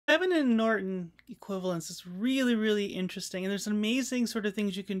Thevenin Norton equivalence is really, really interesting, and there's amazing sort of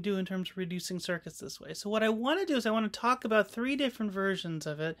things you can do in terms of reducing circuits this way. So what I want to do is I want to talk about 3 different versions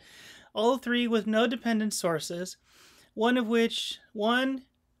of it, all 3 with no dependent sources, one of which 1,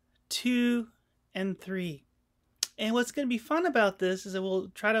 2, and 3. And what's going to be fun about this is that we'll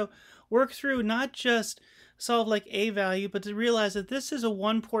try to work through not just solve like a value, but to realize that this is a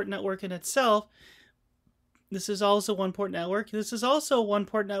one-port network in itself. This is also a one-port network. This is also a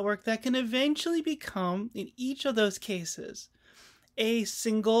one-port network that can eventually become, in each of those cases, a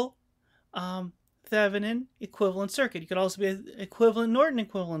single Thevenin equivalent circuit. You could also be an equivalent Norton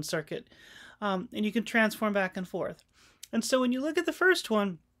equivalent circuit, and you can transform back and forth. And so when you look at the first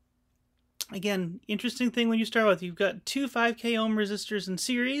one, again, interesting thing when you start with, you've got 2 5K ohm resistors in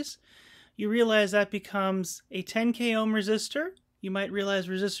series. You realize that becomes a 10K ohm resistor. You might realize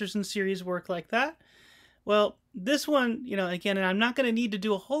resistors in series work like that. Well, this one, again, and I'm not going to need to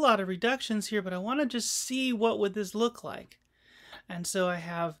do a whole lot of reductions here, but I want to just see what would this look like. And so I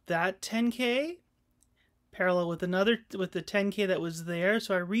have that 10K parallel with the 10K that was there.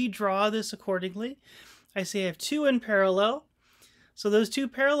 So I redraw this accordingly. I say I have 2 in parallel. So those 2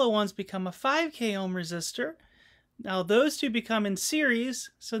 parallel ones become a 5K ohm resistor. Now those 2 become in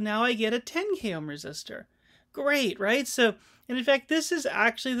series. So now I get a 10K ohm resistor. Great, right? So, and in fact, this is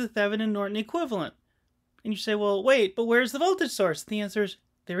actually the Thevenin Norton equivalent. And you say, well, wait, but where's the voltage source? The answer is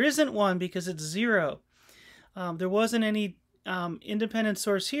there isn't one because it's 0. There wasn't any independent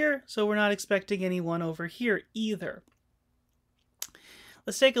source here, so we're not expecting any one over here either.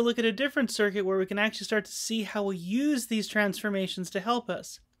 Let's take a look at a different circuit where we can actually start to see how we use these transformations to help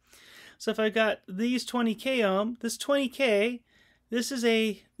us. So if I've got these 20K ohm, this 20K,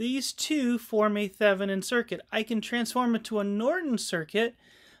 these 2 form a Thevenin circuit. I can transform it to a Norton circuit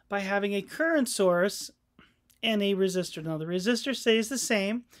by having a current source and a resistor. Now the resistor stays the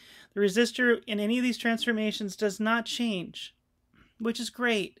same. The resistor in any of these transformations does not change, which is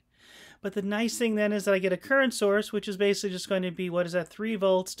great. But the nice thing then is that I get a current source, which is basically just going to be, 3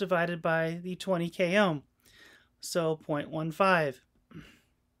 volts divided by the 20K ohm. So 0.15.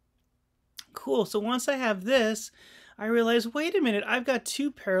 Cool, so once I have this, I realize, wait a minute, I've got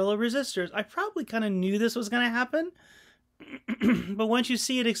 2 parallel resistors. I probably kind of knew this was going to happen. But once you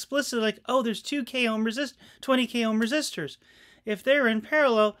see it explicitly, like, oh, there's 20K ohm resistors. If they're in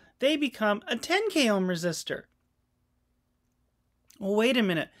parallel, they become a 10K ohm resistor. Well, wait a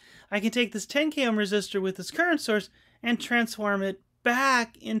minute. I can take this 10K ohm resistor with this current source and transform it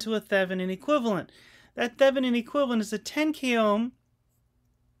back into a Thevenin equivalent. That Thevenin equivalent is a 10K ohm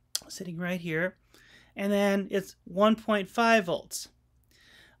sitting right here, and then it's 1.5 volts.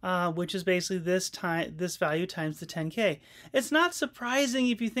 Which is basically this value times the 10K. It's not surprising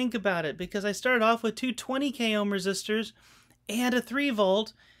if you think about it, because I started off with 2 20K ohm resistors and a 3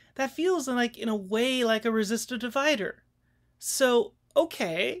 volt. That feels like, in a way, like a resistor divider. So,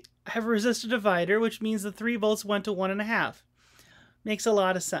 okay, I have a resistor divider, which means the 3 volts went to 1.5. Makes a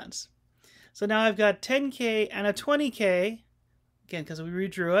lot of sense. So now I've got 10K and a 20K, again, because we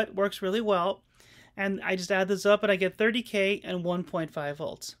redrew it, works really well. And I just add this up and I get 30K and 1.5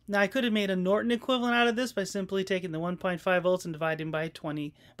 volts. Now I could have made a Norton equivalent out of this by simply taking the 1.5 volts and dividing by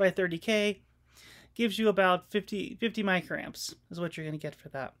 30K. Gives you about 50 microamps is what you're going to get for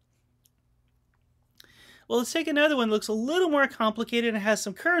that. Well, let's take another one that looks a little more complicated and has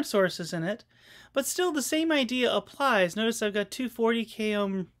some current sources in it. But still the same idea applies. Notice I've got 2 40K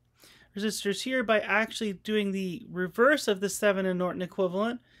ohm resistors here. By actually doing the reverse of this Thevenin Norton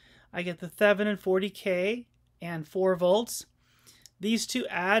equivalent, I get the Thevenin 40K and 4 volts. These 2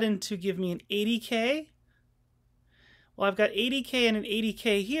 add in to give me an 80K. Well, I've got 80K and an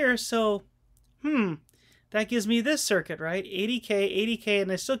 80K here, so, that gives me this circuit, right? 80K, 80K,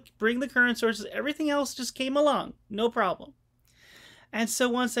 and I still bring the current sources. Everything else just came along, no problem. And so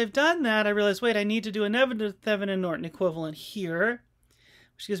once I've done that, I realize, wait, I need to do another Thevenin Norton equivalent here,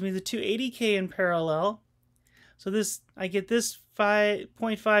 which gives me the 2 80K in parallel. So I get this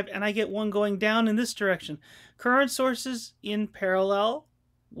 5.5, and I get one going down in this direction. Current sources in parallel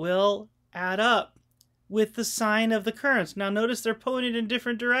will add up with the sign of the currents. Now notice they're pointed in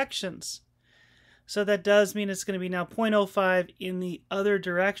different directions. So that does mean it's going to be now 0.05 in the other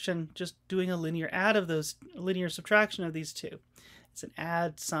direction, just doing a linear add of those, linear subtraction of these 2. It's an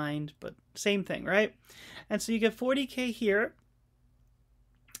add signed, but same thing, right? And so you get 40K here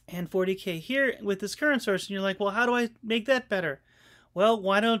and 40K here with this current source, and you're like, well, how do I make that better? Well,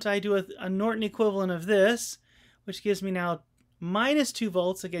 why don't I do a Norton equivalent of this, which gives me now minus 2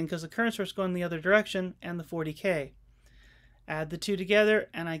 volts, again, because the current source is going the other direction, and the 40K. Add the 2 together,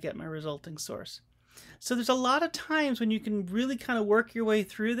 and I get my resulting source. So there's a lot of times when you can really kind of work your way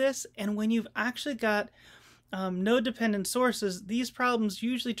through this, and when you've actually got node dependent sources, these problems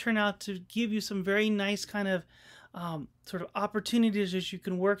usually turn out to give you some very nice kind of sort of opportunities as you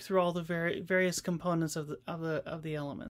can work through all the various components of the element.